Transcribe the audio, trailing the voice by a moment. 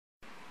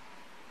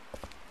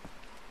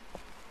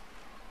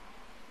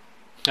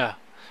Ah,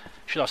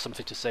 she'll have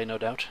something to say, no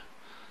doubt.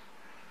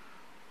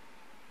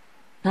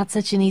 Not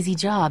such an easy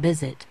job,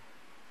 is it?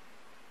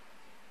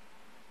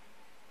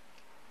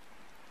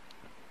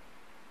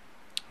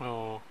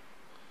 Oh.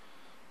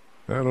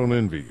 I don't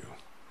envy you.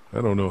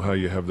 I don't know how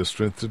you have the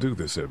strength to do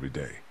this every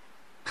day.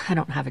 I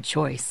don't have a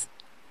choice.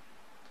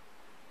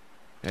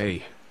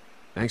 Hey,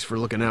 thanks for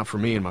looking out for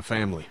me and my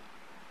family.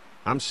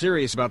 I'm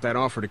serious about that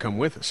offer to come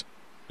with us.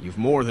 You've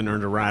more than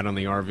earned a ride on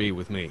the RV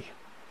with me.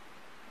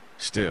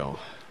 Still,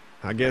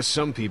 I guess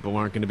some people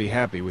aren't going to be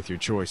happy with your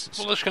choices.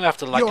 Well, they're just going to have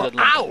to like You're it.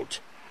 out!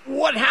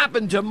 What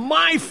happened to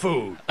my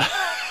food?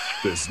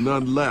 There's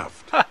none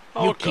left.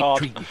 Oh, you keep God.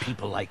 treating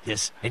people like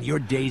this, and your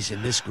days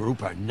in this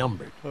group are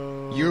numbered.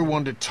 You're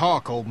one to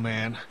talk, old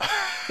man.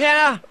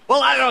 Yeah?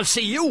 Well, I don't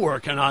see you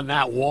working on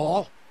that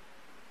wall.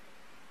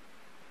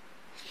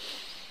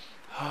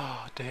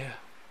 Oh, dear.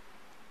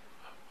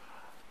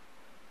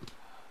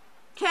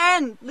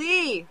 Ken,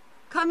 Lee,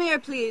 come here,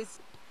 please.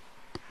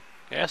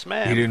 Yes, He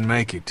ma'am. didn't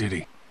make it, did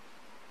he?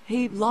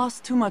 He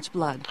lost too much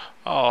blood.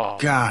 Oh.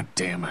 God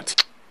damn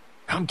it.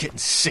 I'm getting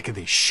sick of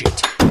this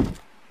shit.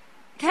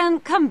 Ken,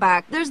 come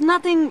back. There's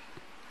nothing...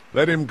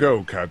 Let him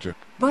go, Katja.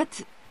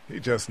 But He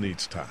just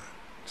needs time.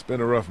 It's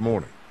been a rough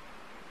morning.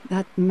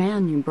 that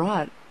man you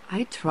brought,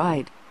 I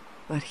tried,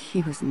 but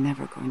he was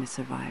never going to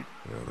survive.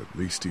 Well, at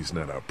least he's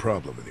not our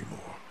problem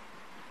anymore.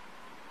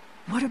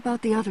 What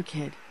about the other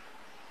kid?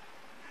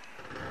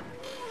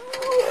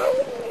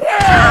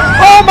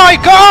 Oh my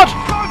God!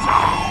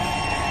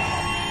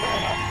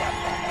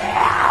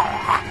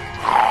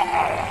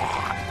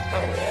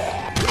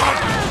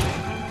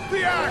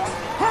 The axe!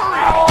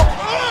 Hurry!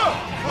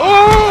 Oh!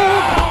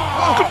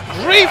 Good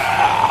grief!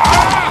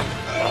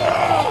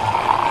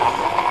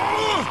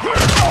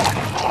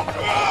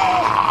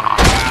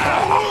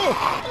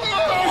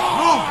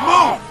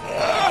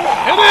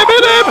 Hit him!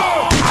 Hit him!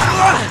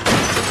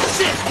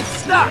 Shit, it's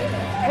stuck!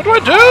 What do I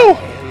do?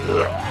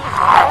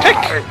 Kick!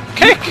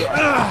 Kick!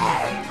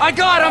 I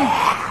got him!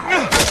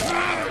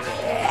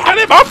 Get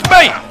him off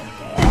me!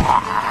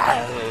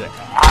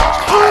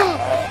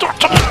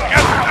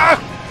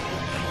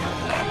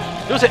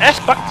 Use it, S,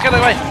 back, get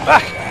away!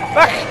 Back!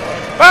 Back!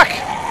 Back!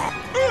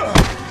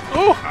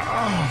 Ooh!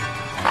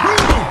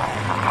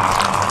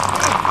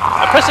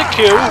 I press a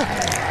Q.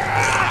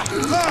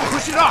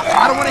 Push it off!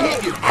 I don't want to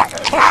hit you!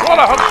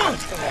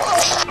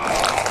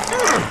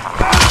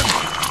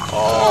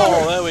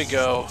 Oh, there we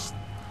go.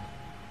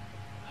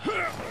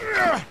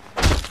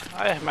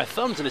 I have my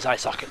thumbs in his eye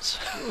sockets.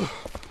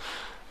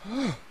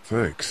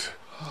 Thanks.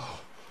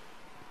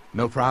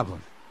 No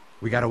problem.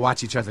 We gotta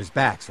watch each other's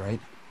backs, right?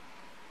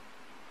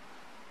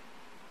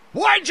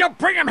 Why'd you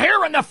bring him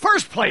here in the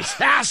first place,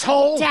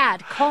 asshole?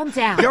 Dad, calm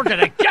down. You're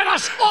gonna get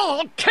us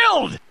all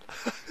killed!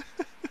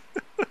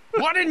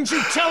 Why didn't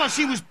you tell us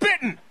he was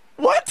bitten?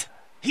 What?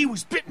 He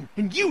was bitten,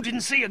 and you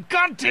didn't say a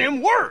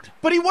goddamn word!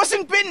 But he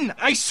wasn't bitten,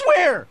 I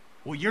swear!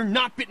 Well, your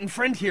not-bitten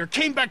friend here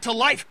came back to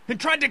life and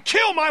tried to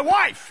kill my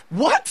wife!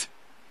 What?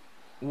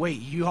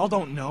 Wait, you all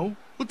don't know?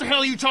 What the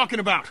hell are you talking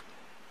about?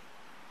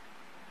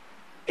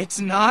 It's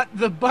not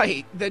the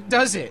bite that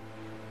does it.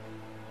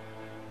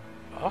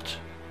 What?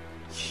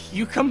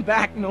 You come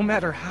back no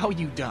matter how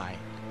you die.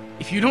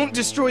 If you don't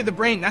destroy the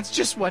brain, that's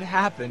just what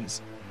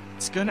happens.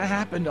 It's gonna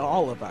happen to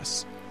all of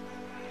us.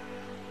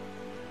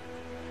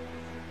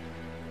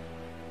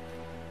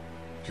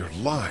 You're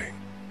lying.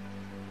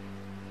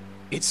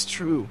 It's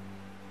true.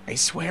 I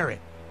swear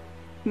it.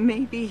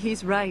 Maybe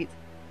he's right.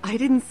 I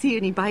didn't see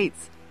any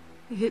bites.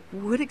 It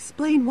would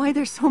explain why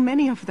there's so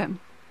many of them.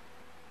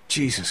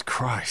 Jesus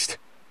Christ.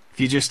 If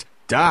you just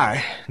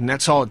die, and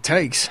that's all it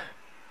takes.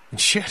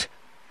 And shit.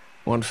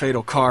 One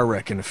fatal car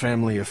wreck and a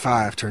family of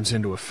 5 turns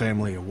into a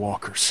family of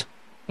walkers.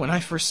 When I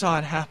first saw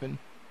it happen,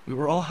 we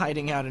were all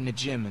hiding out in a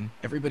gym and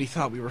everybody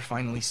thought we were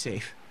finally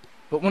safe.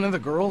 But one of the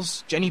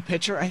girls, Jenny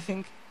Pitcher, I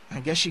think, I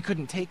guess she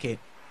couldn't take it.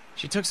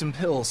 She took some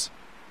pills.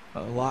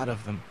 A lot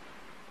of them.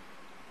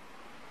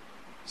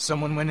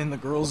 Someone went in the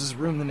girls'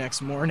 room the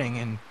next morning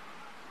and...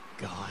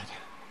 God.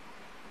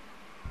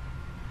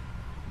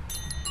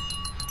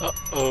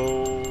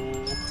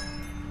 Uh-oh.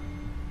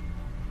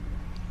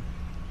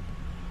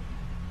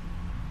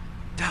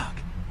 Doug,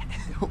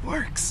 it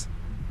works.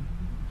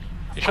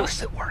 You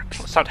should it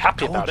works. sound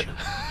happy about it.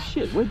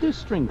 Shit, where'd this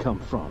string come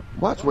from?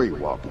 Watch where you're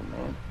walking,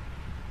 man.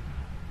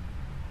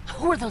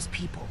 Who are those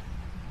people?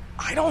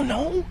 I don't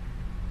know.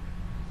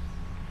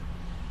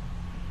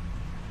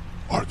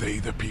 Are they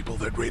the people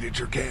that raided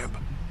your camp?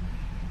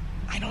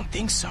 I don't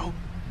think so.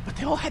 But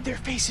they all had their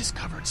faces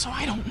covered, so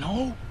I don't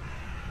know.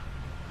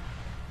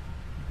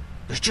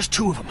 There's just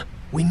 2 of them.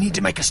 We need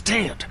to make a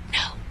stand.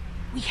 No,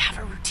 we have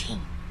a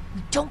routine.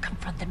 We don't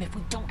confront them if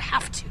we don't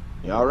have to.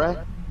 You all right?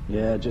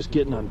 Yeah, just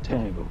getting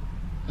untangled.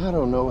 I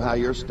don't know how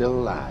you're still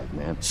alive,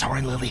 man.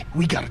 Sorry, Lily.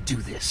 We gotta do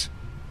this.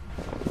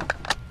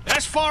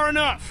 That's far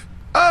enough!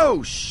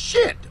 Oh,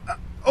 shit!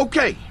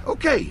 Okay.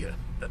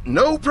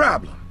 No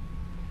problem.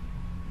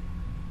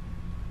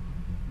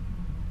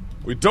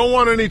 We don't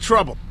want any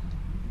trouble.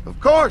 Of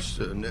course,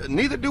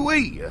 neither do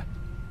we.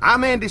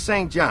 I'm Andy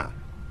St. John.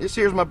 This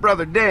here's my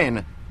brother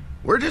Dan.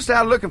 We're just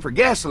out looking for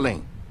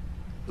gasoline.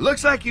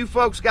 Looks like you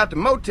folks got the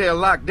motel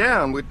locked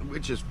down,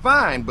 which is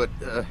fine, but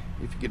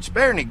if you could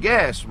spare any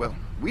gas, well,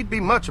 we'd be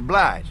much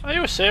obliged. Are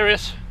you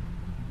serious?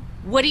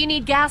 What do you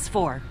need gas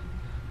for?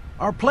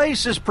 Our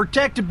place is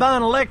protected by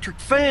an electric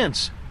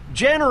fence.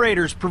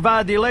 Generators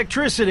provide the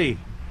electricity.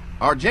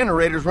 Our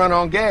generators run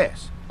on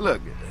gas.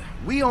 Look,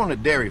 we own a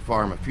dairy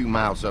farm a few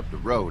miles up the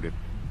road. If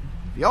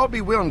y'all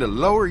be willing to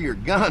lower your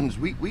guns,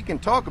 we can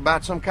talk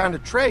about some kind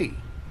of trade.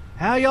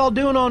 How y'all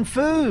doing on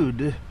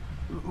food?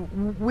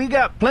 We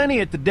got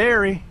plenty at the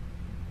dairy.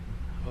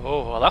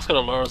 Oh, well, that's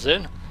gonna lure us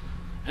in.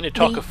 Any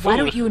talk Lee, of food? why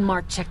don't you and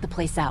Mark check the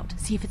place out,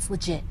 see if it's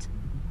legit?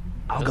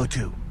 I'll go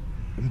too.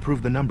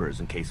 Improve the numbers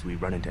in case we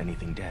run into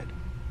anything dead.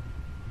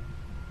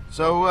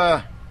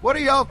 So, what are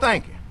y'all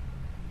thinking?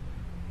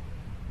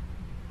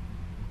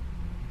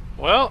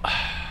 Well,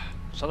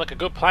 sounds like a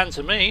good plan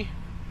to me.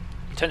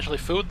 Potentially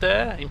food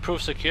there,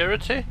 improve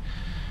security.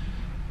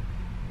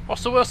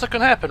 What's the worst that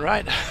can happen,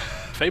 right?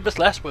 Famous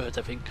last words,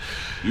 I think.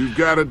 You've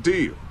got a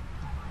deal.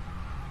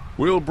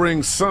 We'll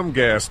bring some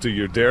gas to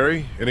your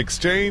dairy. In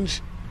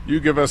exchange, you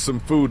give us some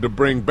food to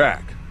bring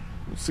back.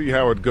 We'll see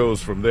how it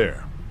goes from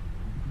there.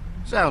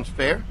 Sounds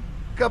fair.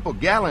 A couple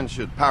gallons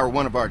should power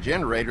one of our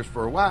generators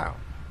for a while.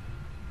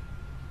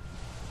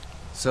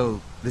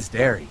 So, this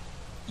dairy,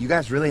 you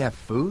guys really have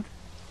food?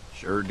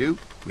 Sure do.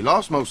 We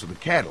lost most of the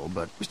cattle,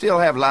 but we still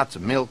have lots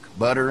of milk,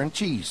 butter, and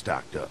cheese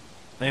stocked up.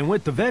 And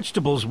with the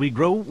vegetables we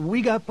grow,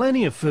 we got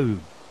plenty of food.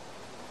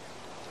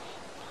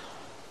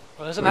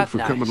 Well, isn't Thanks that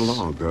for coming nice?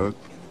 along, Doug.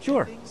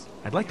 Sure.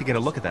 I'd like to get a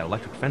look at that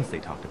electric fence they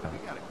talked about.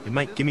 It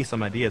might give me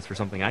some ideas for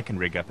something I can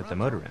rig up at the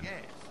motor inn.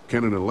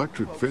 Can an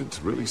electric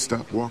fence really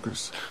stop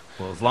walkers?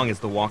 Well, as long as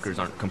the walkers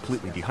aren't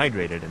completely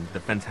dehydrated and the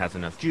fence has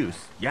enough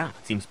juice, yeah,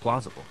 it seems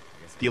plausible.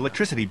 The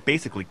electricity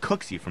basically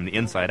cooks you from the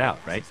inside out,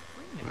 right?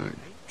 I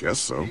guess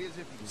so.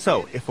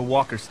 So, if a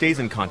walker stays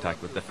in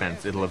contact with the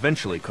fence, it'll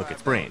eventually cook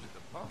its brain.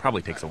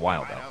 Probably takes a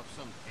while,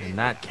 though. And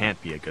that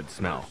can't be a good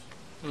smell.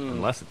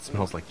 Unless it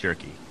smells like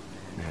jerky.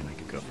 Man, I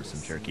could go for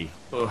some jerky.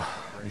 Ugh,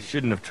 I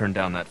shouldn't have turned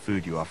down that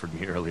food you offered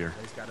me earlier.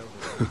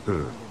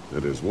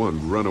 That is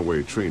one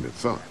runaway train of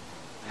thought.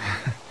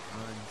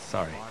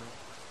 Sorry.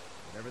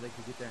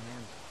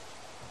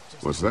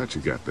 What's that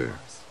you got there?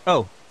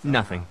 Oh,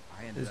 nothing.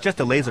 It's just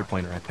a laser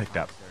pointer I picked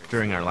up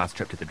during our last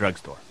trip to the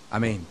drugstore. I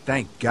mean,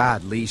 thank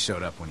God Lee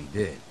showed up when he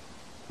did.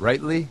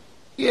 Right, Lee?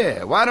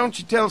 Yeah, why don't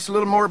you tell us a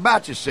little more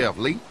about yourself,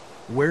 Lee?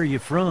 Where are you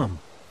from?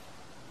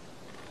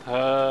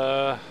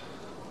 I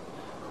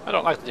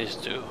don't like these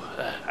two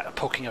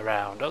poking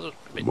around.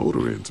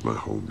 Motor Inn's my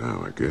home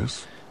now, I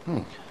guess.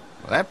 Well,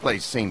 that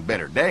place seen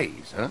better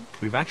days, huh?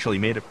 We've actually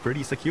made it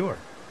pretty secure.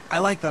 I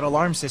like that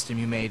alarm system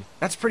you made.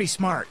 That's pretty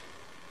smart.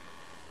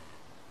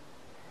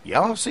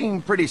 Y'all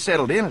seem pretty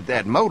settled in at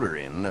that motor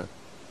inn.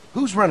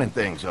 Who's running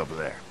things over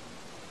there?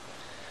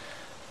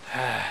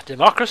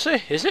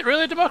 Democracy? Is it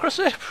really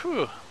democracy?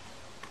 Phew.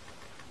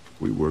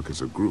 We work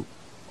as a group,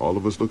 all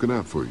of us looking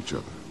out for each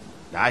other.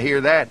 I hear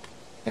that.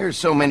 There's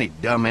so many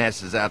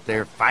dumbasses out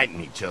there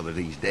fighting each other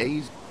these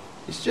days.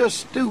 It's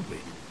just stupid.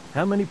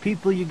 How many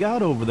people you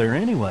got over there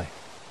anyway?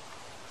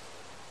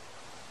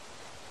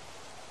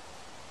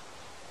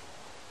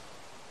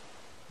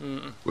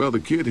 Well, the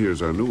kid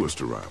here's our newest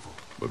arrival,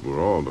 but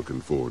we're all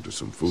looking forward to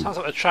some food. Sounds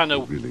like they're trying to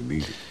We really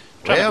need it.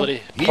 Well, plot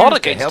here's to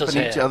against us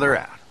helping each here. other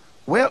out.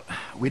 Well,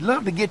 we'd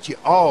love to get you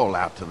all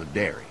out to the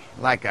dairy.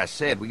 Like I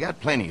said, we got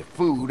plenty of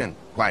food, and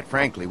quite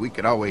frankly, we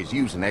could always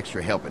use an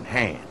extra helping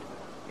hand.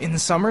 In the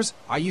summers,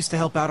 I used to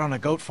help out on a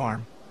goat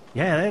farm.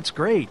 Yeah, that's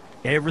great.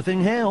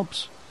 Everything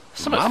helps.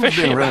 Something I've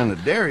fishy been about, running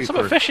the dairy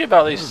something for fishy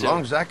about these as two.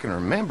 long as I can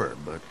remember,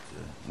 but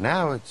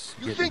now it's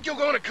You getting... think you're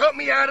gonna cut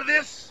me out of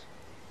this?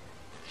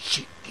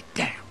 Shit, get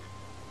down.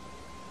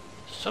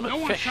 Something No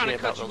one's fishy trying to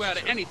about cut you those out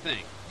of two.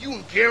 anything. You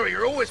and Gary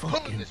are always pulling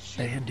Fucking this shit.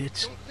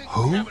 bandits. Don't think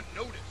Who? you haven't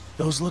noticed.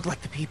 Those look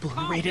like the people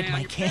who raided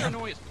my camp.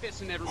 Who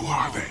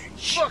are they?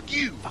 Fuck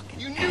you!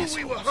 You knew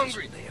we were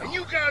hungry, and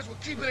you guys were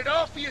keeping it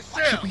all for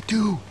yourself.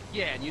 do?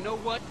 Yeah, and you know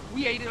what?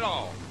 We ate it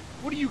all.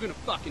 What are you gonna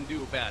fucking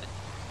do about it?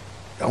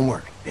 Don't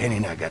worry, Danny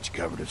and I got you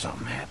covered if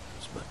something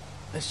happens, but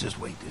let's just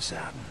wait this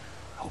out and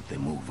hope they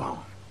move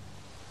on.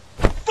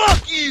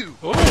 Fuck you!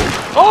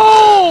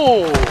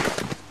 Oh!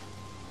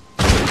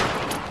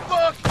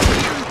 Fuck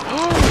you!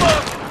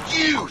 Fuck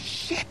you! Oh,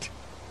 shit!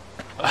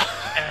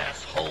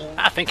 Asshole!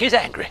 I think he's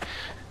angry.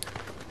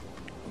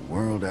 The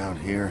world out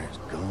here has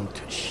gone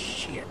to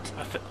shit.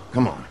 I,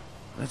 Come on,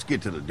 let's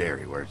get to the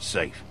dairy where it's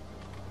safe.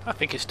 I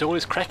think he stole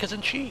his crackers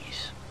and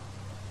cheese.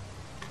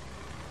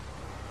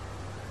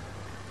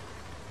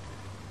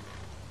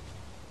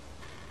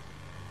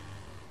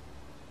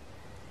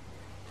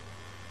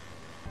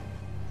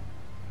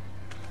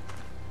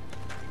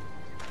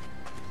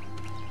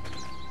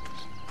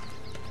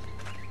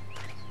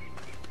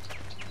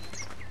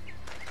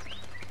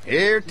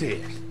 Here it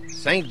is,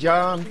 St.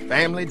 John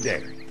Family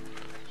Dairy.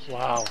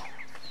 Wow.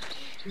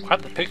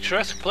 Quite the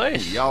picturesque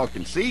place. Y'all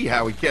can see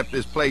how we kept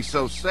this place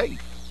so safe.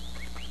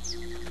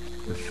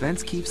 The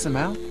fence keeps them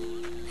out?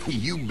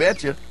 You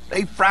betcha.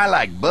 They fry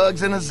like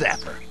bugs in a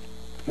zapper.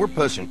 We're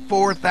pushing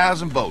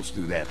 4,000 volts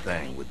through that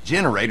thing with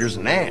generators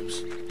and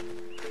amps.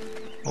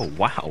 Oh,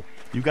 wow.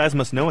 You guys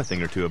must know a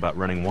thing or two about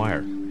running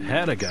wire.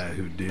 Had a guy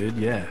who did,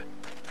 yeah.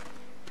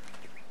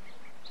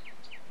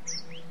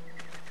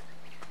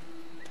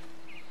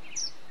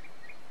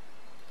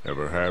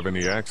 Ever have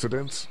any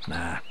accidents?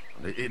 Nah.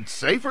 It's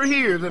safer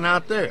here than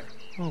out there.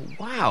 Oh,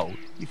 wow.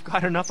 You've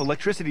got enough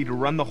electricity to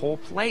run the whole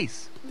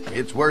place.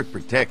 It's worth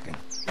protecting.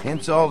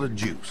 Hence all the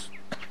juice.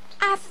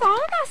 I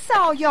thought I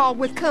saw y'all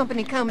with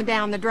company coming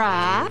down the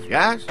drive.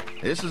 Guys,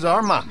 this is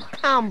our mama.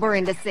 I'm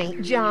Brenda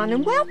St. John,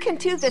 and welcome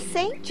to the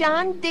St.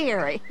 John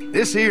Dairy.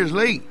 This here's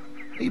Lee.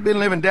 He's been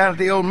living down at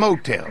the old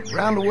motel,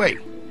 round the way.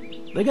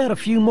 They got a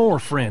few more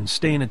friends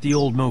staying at the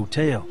old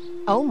motel.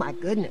 Oh my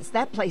goodness,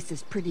 that place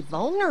is pretty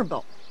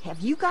vulnerable.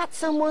 Have you got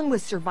someone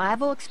with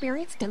survival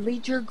experience to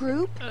lead your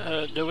group?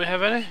 Do we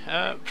have any?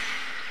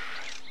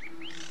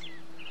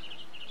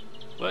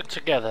 Work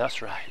together,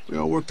 that's right. We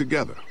all work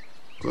together.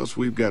 Plus,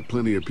 we've got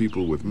plenty of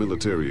people with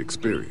military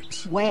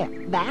experience. Well,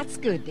 that's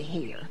good to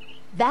hear.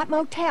 That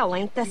motel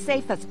ain't the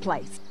safest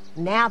place.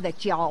 Now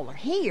that y'all are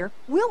here,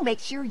 we'll make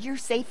sure you're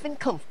safe and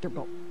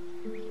comfortable.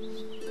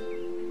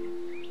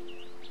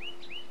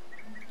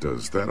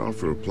 Does that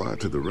offer apply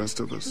to the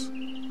rest of us?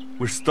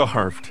 We're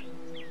starved.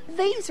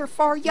 These are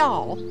for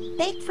y'all.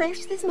 Baked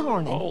fresh this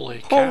morning. Holy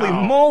cow. Holy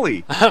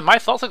moly! My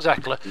thoughts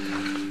exactly.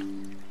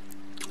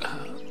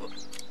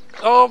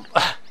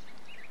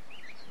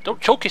 Don't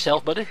choke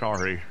yourself, buddy.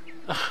 Sorry.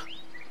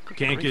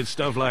 Can't get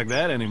stuff like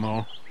that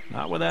anymore.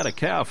 Not without a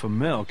cow for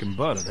milk and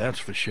butter, that's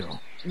for sure.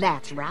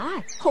 That's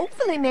right.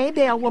 Hopefully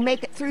Maybelle will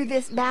make it through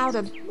this bout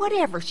of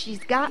whatever she's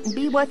got and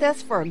be with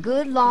us for a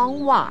good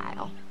long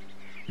while.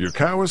 Your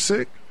cow is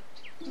sick?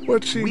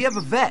 What's she... We have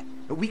a vet.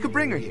 We could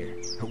bring her here.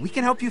 We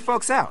can help you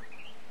folks out.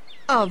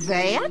 A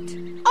vet?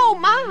 Oh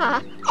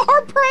my!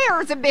 Our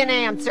prayers have been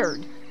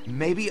answered.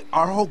 Maybe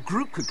our whole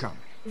group could come.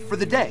 For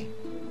the day.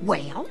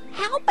 Well,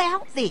 how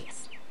about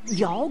this?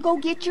 Y'all go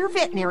get your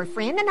veterinary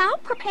friend and I'll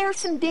prepare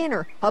some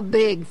dinner. A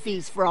big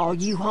feast for all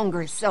you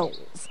hungry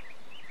souls.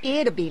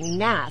 It'd be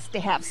nice to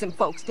have some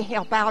folks to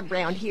help out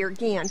around here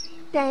again.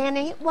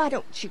 Danny, why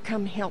don't you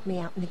come help me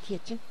out in the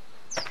kitchen?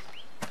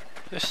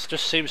 This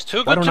just seems too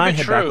Why good don't to I be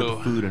head true. back with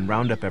the food and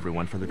round up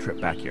everyone for the trip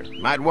back here?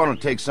 Might want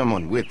to take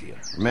someone with you.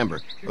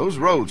 Remember, those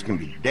roads can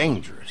be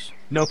dangerous.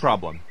 No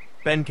problem.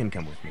 Ben can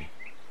come with me.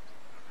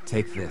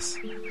 Take this.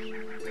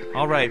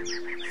 All right.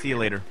 See you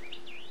later.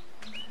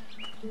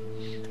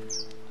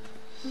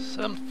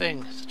 Some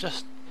things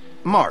just...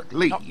 Mark,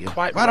 Lee, not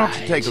quite why don't you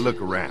right. take a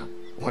look around?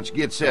 Once you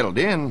get settled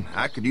in,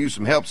 I could use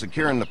some help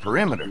securing the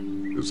perimeter.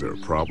 Is there a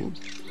problem?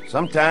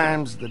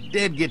 Sometimes the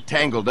dead get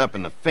tangled up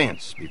in the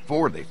fence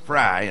before they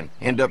fry and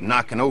end up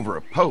knocking over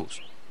a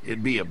post.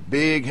 It'd be a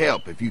big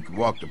help if you could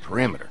walk the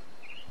perimeter.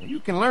 You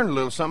can learn a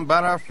little something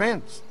about our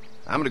fence.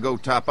 I'm gonna go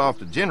top off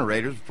the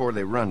generators before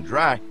they run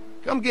dry.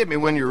 Come get me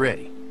when you're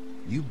ready.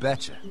 You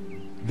betcha.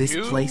 This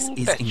place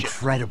is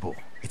incredible.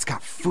 It's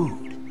got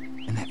food.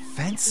 And that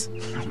fence?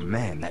 Oh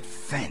man, that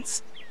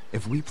fence.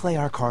 If we play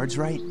our cards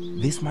right,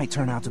 this might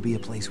turn out to be a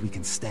place we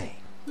can stay.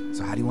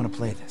 So how do you want to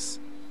play this?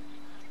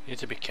 You need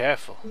to be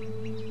careful.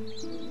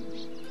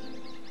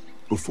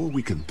 Before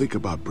we can think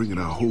about bringing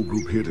our whole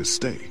group here to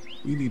stay,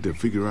 we need to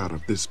figure out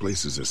if this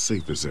place is as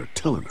safe as they're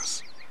telling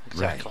us.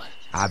 Exactly. Right.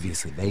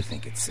 Obviously they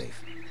think it's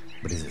safe.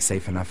 But is it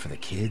safe enough for the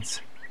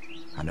kids?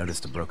 I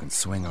noticed a broken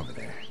swing over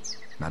there.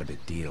 Not a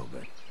big deal,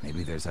 but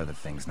maybe there's other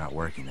things not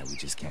working that we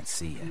just can't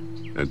see yet.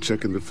 And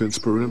checking the fence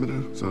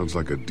perimeter sounds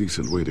like a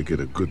decent way to get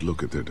a good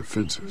look at their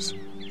defenses.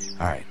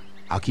 All right.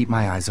 I'll keep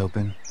my eyes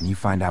open, and you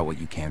find out what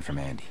you can from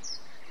Andy.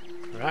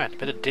 Right, a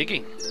bit of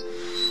digging.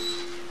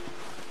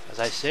 As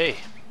I say.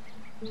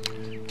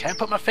 Can't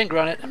put my finger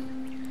on it.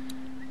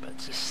 But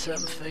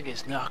something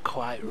is not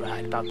quite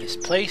right about this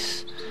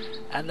place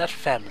and that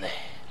family.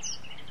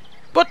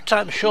 But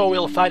I'm sure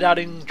we'll find out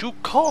in due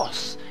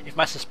course if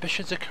my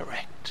suspicions are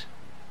correct.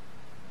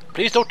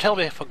 Please don't tell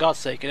me, for God's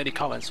sake, in any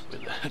comments.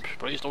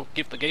 Please don't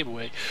give the game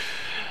away.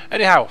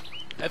 Anyhow,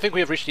 I think we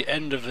have reached the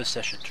end of the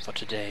session for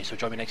today, so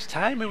join me next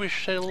time and we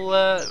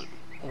shall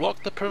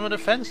walk the perimeter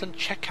fence and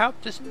check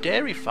out this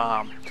dairy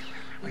farm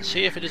and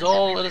see if it is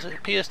all as it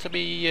appears to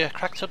be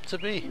cracked up to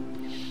be.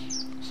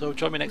 So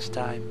join me next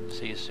time.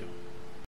 See you soon.